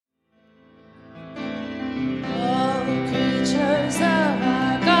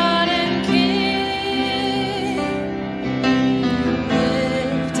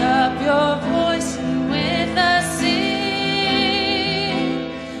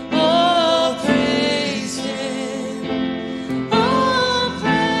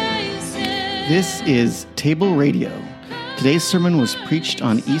This is Table Radio. Today's sermon was preached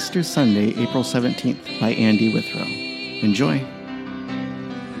on Easter Sunday, April 17th by Andy Withrow. Enjoy.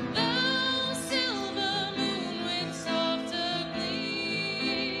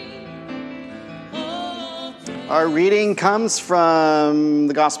 Our reading comes from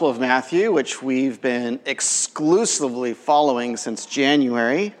the Gospel of Matthew, which we've been exclusively following since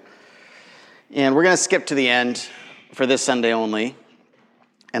January. And we're going to skip to the end for this Sunday only.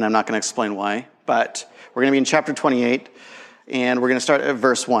 And I'm not going to explain why. But we're going to be in chapter 28. And we're going to start at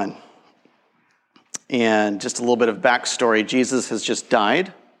verse 1. And just a little bit of backstory. Jesus has just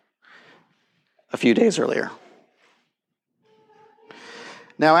died a few days earlier.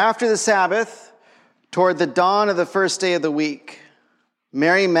 Now after the Sabbath, toward the dawn of the first day of the week,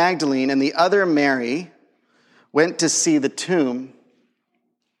 Mary Magdalene and the other Mary went to see the tomb.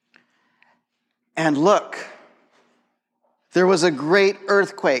 And look, there was a great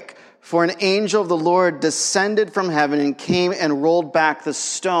earthquake, for an angel of the Lord descended from heaven and came and rolled back the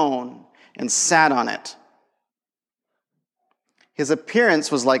stone and sat on it. His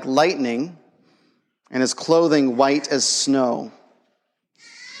appearance was like lightning, and his clothing white as snow.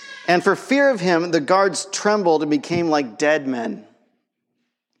 And for fear of him, the guards trembled and became like dead men.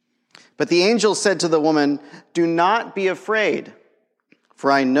 But the angel said to the woman, "Do not be afraid,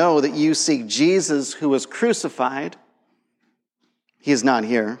 for I know that you seek Jesus who was crucified. He is not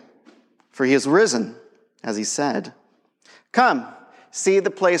here, for he is risen, as he said. Come, see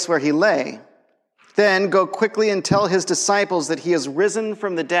the place where he lay. Then go quickly and tell his disciples that he is risen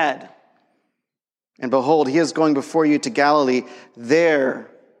from the dead. And behold, he is going before you to Galilee.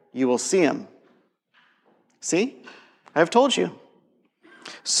 There you will see him." See? I have told you.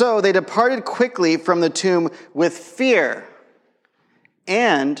 So they departed quickly from the tomb with fear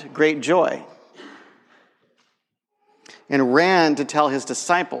and great joy, and ran to tell his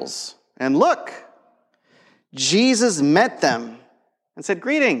disciples. And look, Jesus met them and said,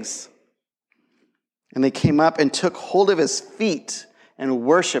 "Greetings." And they came up and took hold of his feet and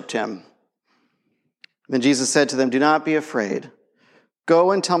worshiped him. Then Jesus said to them, "Do not be afraid.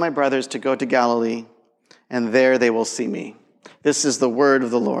 Go and tell my brothers to go to Galilee, and there they will see me." This is the word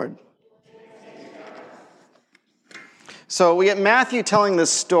of the Lord. So we get Matthew telling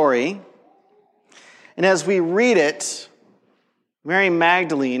this story, and as we read it, Mary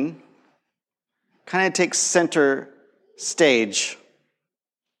Magdalene kind of takes center stage.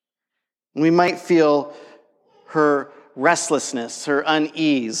 We might feel her restlessness, her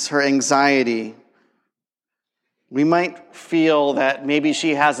unease, her anxiety. We might feel that maybe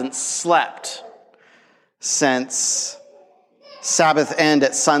she hasn't slept since Sabbath end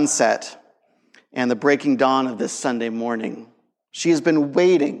at sunset and the breaking dawn of this Sunday morning. She has been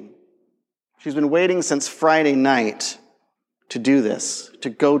waiting. She's been waiting since Friday night to do this, to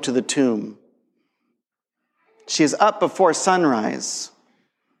go to the tomb. She is up before sunrise,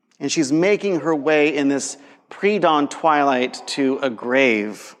 and she's making her way in this pre-dawn twilight to a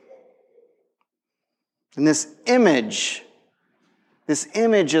grave. And this image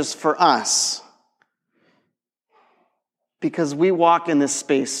is for us because we walk in this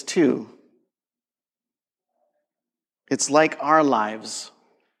space too. It's like our lives.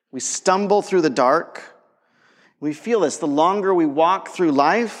 We stumble through the dark. We feel this. The longer we walk through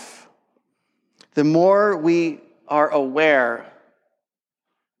life, the more we are aware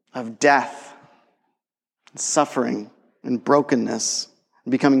of death, and suffering, and brokenness,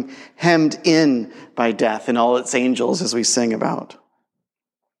 and becoming hemmed in by death and all its angels, as we sing about.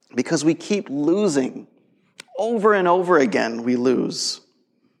 Because we keep losing. Over and over again, we lose.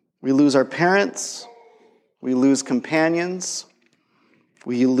 We lose our parents. We lose companions.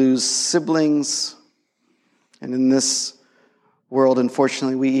 We lose siblings. And in this world,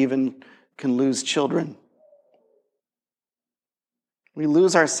 unfortunately, we even can lose children. We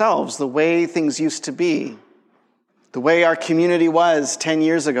lose ourselves, the way things used to be, the way our community was 10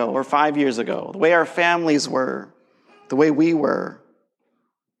 years ago or 5 years ago, the way our families were, the way we were,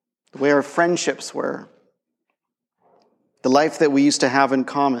 the way our friendships were, the life that we used to have in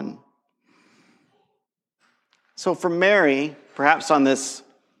common. So for Mary, perhaps on this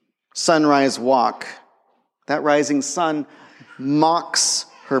sunrise walk, that rising sun mocks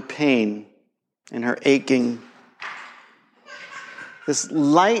her pain and her aching. This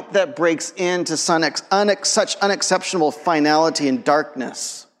light that breaks into such unexceptional finality and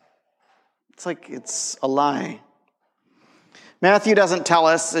darkness. It's like it's a lie. Matthew doesn't tell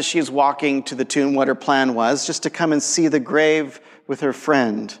us as she's walking to the tomb what her plan was, just to come and see the grave with her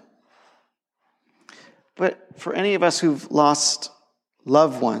friend. But for any of us who've lost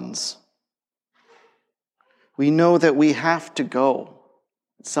loved ones, we know that we have to go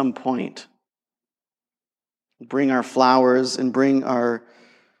at some point. bring our flowers and bring our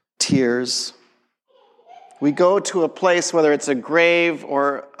tears. We go to a place, whether it's a grave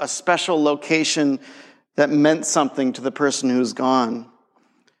or a special location that meant something to the person who's gone,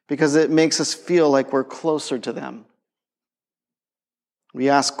 because it makes us feel like we're closer to them. We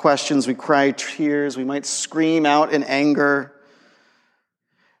ask questions, we cry tears, we might scream out in anger,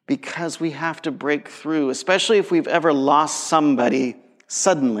 because we have to break through, especially if we've ever lost somebody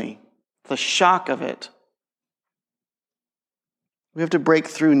suddenly, the shock of it. We have to break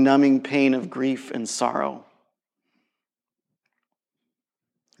through numbing pain of grief and sorrow.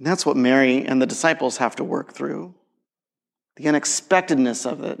 And that's what Mary and the disciples have to work through. The unexpectedness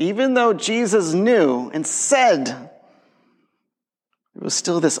of it. Even though Jesus knew and said, there was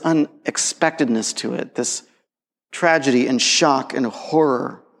still this unexpectedness to it, this tragedy and shock and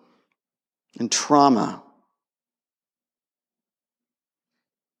horror and trauma.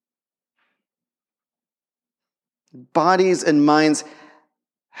 Bodies and minds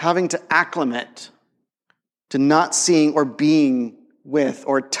having to acclimate to not seeing or being with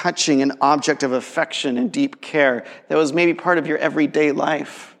or touching an object of affection and deep care that was maybe part of your everyday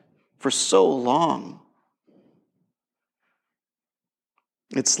life for so long.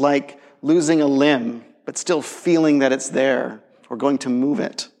 It's like losing a limb, but still feeling that it's there or going to move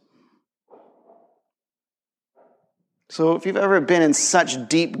it. So if you've ever been in such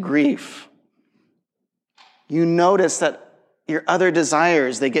deep grief, you notice that your other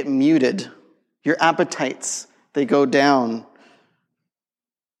desires, they get muted. Your appetites, they go down.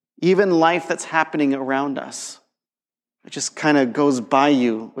 Even life that's happening around us, it just kind of goes by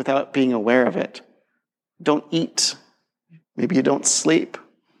you without being aware of it. Don't eat. Maybe you don't sleep.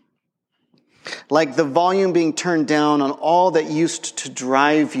 Like the volume being turned down on all that used to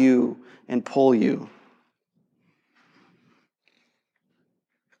drive you and pull you.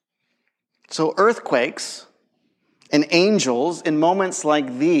 So earthquakes and angels in moments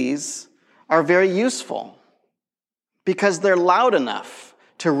like these are very useful because they're loud enough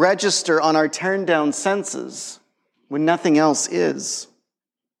to register on our turned down senses when nothing else is.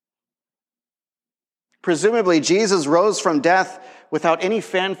 Presumably, Jesus rose from death without any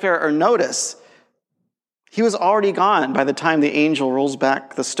fanfare or notice. He was already gone by the time the angel rolls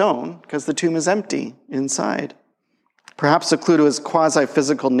back the stone because the tomb is empty inside. Perhaps a clue to his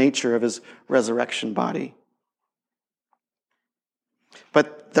quasi-physical nature of his resurrection body.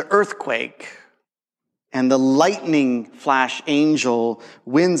 But the earthquake and the lightning flash angel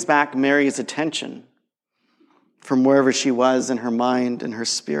wins back Mary's attention from wherever she was in her mind and her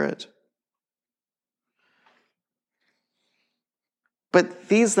spirit. But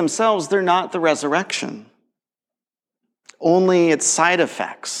these themselves, they're not the resurrection. Only its side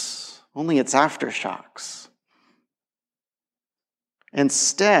effects, only its aftershocks.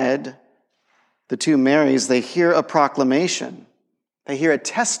 Instead, the two Marys, they hear a proclamation. They hear a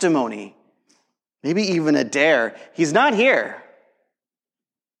testimony. Maybe even a dare. He's not here.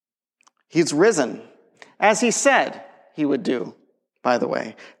 He's risen, as he said he would do, by the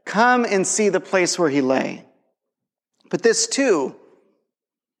way. Come and see the place where he lay. But this too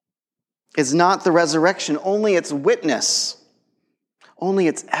is not the resurrection, only its witness, only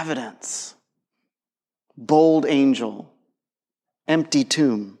its evidence. Bold angel, empty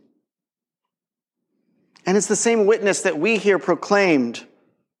tomb. And it's the same witness that we hear proclaimed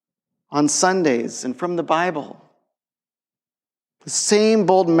on Sundays and from the Bible. The same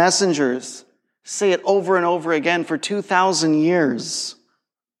bold messengers say it over and over again for 2,000 years.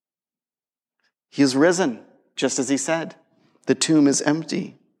 He is risen, just as he said. The tomb is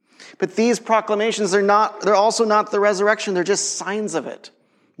empty. But these proclamations they're also not the resurrection, they're just signs of it,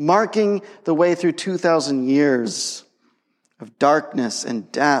 marking the way through 2,000 years of darkness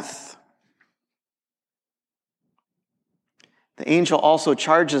and death. The angel also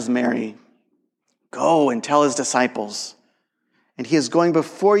charges Mary, go and tell his disciples, and he is going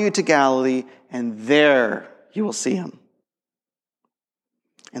before you to Galilee, and there you will see him.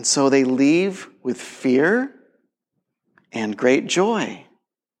 And so they leave with fear and great joy.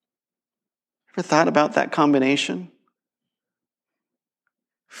 Ever thought about that combination?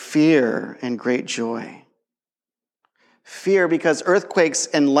 Fear and great joy. Fear because earthquakes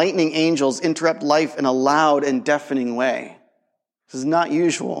and lightning angels interrupt life in a loud and deafening way. This is not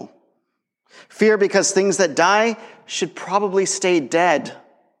usual. Fear because things that die should probably stay dead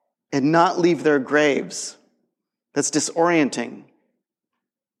and not leave their graves. That's disorienting.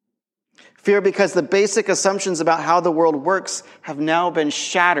 Fear because the basic assumptions about how the world works have now been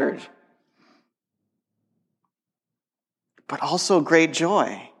shattered. But also great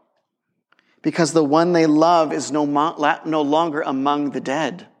joy because the one they love is no longer among the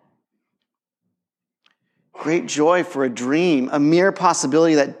dead. Great joy for a dream, a mere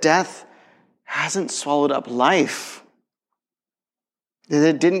possibility that death hasn't swallowed up life, that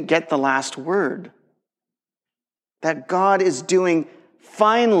it didn't get the last word, that God is doing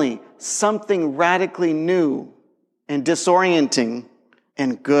finally something radically new and disorienting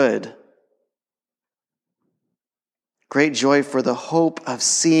and good. Great joy for the hope of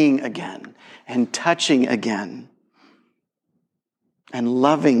seeing again and touching again and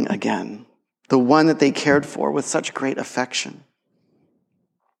loving again the one that they cared for with such great affection.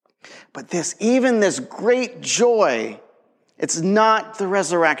 But even this great joy, it's not the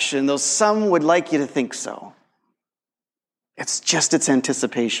resurrection, though some would like you to think so. It's just its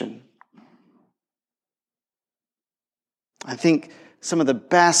anticipation. I think some of the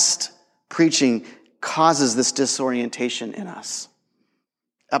best preaching causes this disorientation in us,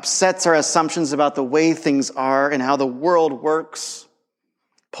 upsets our assumptions about the way things are and how the world works,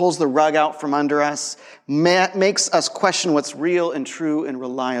 pulls the rug out from under us, makes us question what's real and true and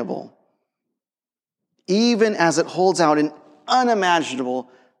reliable, even as it holds out an unimaginable,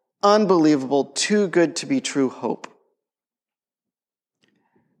 unbelievable, too good to be true hope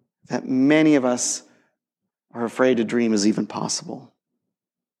that many of us are afraid to dream is even possible.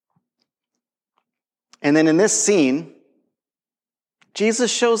 And then in this scene, Jesus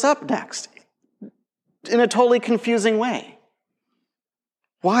shows up next in a totally confusing way.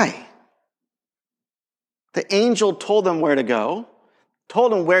 Why? The angel told them where to go,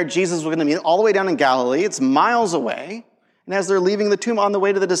 told them where Jesus was going to meet, all the way down in Galilee. It's miles away. And as they're leaving the tomb on the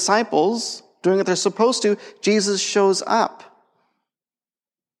way to the disciples, doing what they're supposed to, Jesus shows up.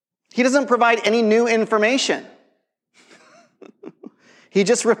 He doesn't provide any new information. He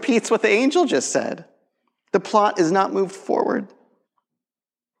just repeats what the angel just said. The plot is not moved forward.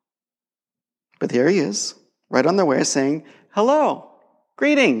 But there he is, right on their way, saying, hello.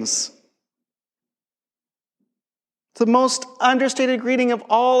 Greetings. It's the most understated greeting of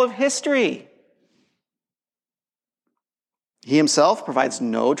all of history. He himself provides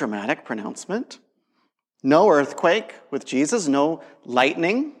no dramatic pronouncement, no earthquake with Jesus, no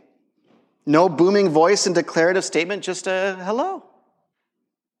lightning, no booming voice and declarative statement, just a hello.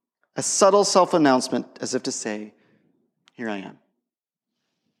 A subtle self-announcement as if to say, here I am.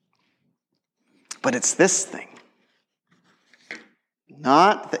 But it's this thing.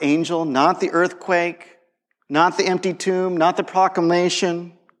 Not the angel, not the earthquake, not the empty tomb, not the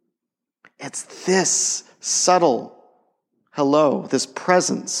proclamation. It's this subtle hello, this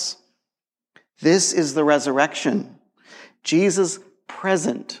presence. This is the resurrection. Jesus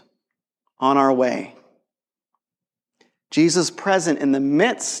present on our way. Jesus present in the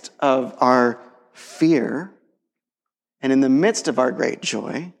midst of our fear and in the midst of our great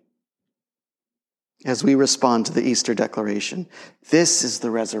joy, as we respond to the Easter declaration. This is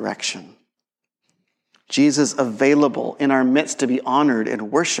the resurrection. Jesus available in our midst to be honored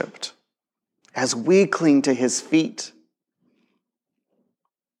and worshiped as we cling to his feet.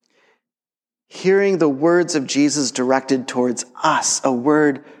 Hearing the words of Jesus directed towards us, a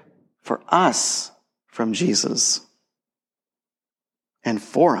word for us from Jesus and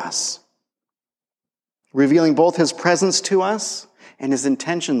for us, revealing both his presence to us and his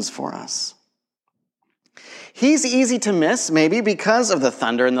intentions for us. He's easy to miss, maybe because of the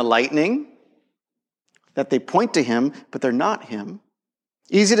thunder and the lightning, that they point to him, but they're not him.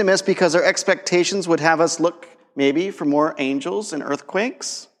 Easy to miss because our expectations would have us look, maybe, for more angels and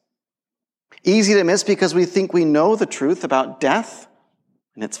earthquakes. Easy to miss because we think we know the truth about death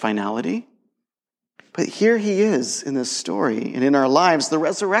and its finality. But here he is in this story and in our lives, the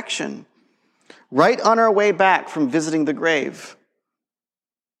resurrection, right on our way back from visiting the grave.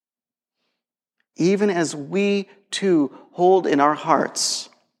 Even as we too hold in our hearts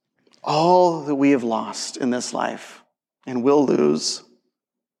all that we have lost in this life and will lose,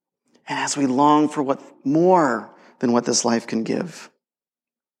 and as we long for what more than what this life can give.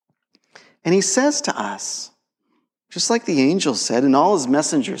 And he says to us, just like the angel said in all his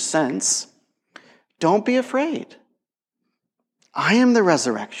messenger sense, don't be afraid. I am the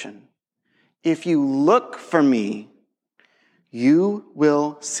resurrection. If you look for me, you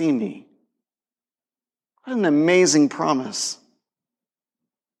will see me. What an amazing promise.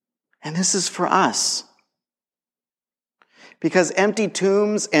 And this is for us. Because empty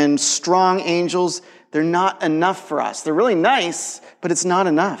tombs and strong angels, they're not enough for us. They're really nice, but it's not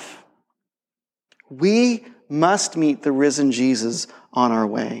enough. We must meet the risen Jesus on our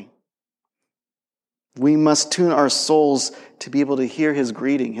way. We must tune our souls to be able to hear his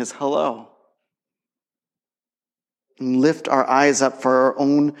greeting, his hello, and lift our eyes up for our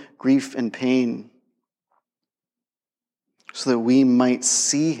own grief and pain, so that we might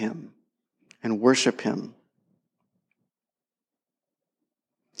see him and worship him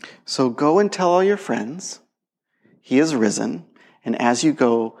So go and tell all your friends, he is risen, and as you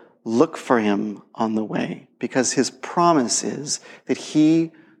go, look for him on the way, because his promise is that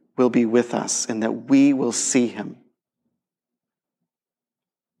he will be with us and that we will see him.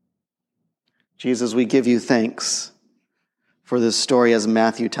 Jesus, we give you thanks for this story as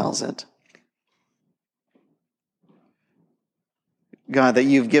Matthew tells it. God, that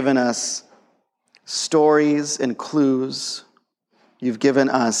you've given us stories and clues. You've given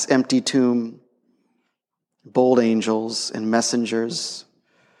us empty tomb, bold angels, and messengers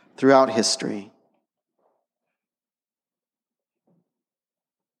throughout history.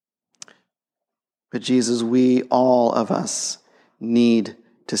 But Jesus, we, all of us, need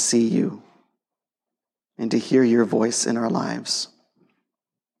to see you and to hear your voice in our lives.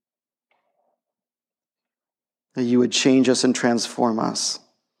 That you would change us and transform us.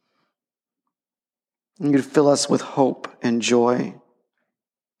 And you'd fill us with hope and joy.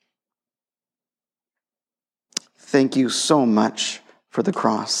 Thank you so much for the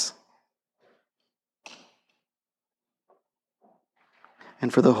cross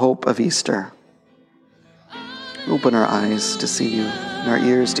and for the hope of Easter. Open our eyes to see you and our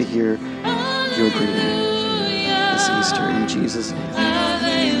ears to hear your greeting this Easter in Jesus' name.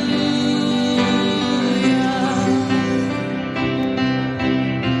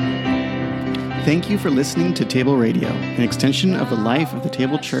 Thank you for listening to Table Radio, an extension of the life of the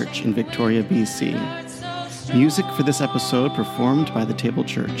Table Church in Victoria, BC. Music for this episode performed by the Table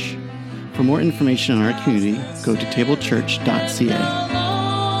Church. For more information on our community, go to tablechurch.ca.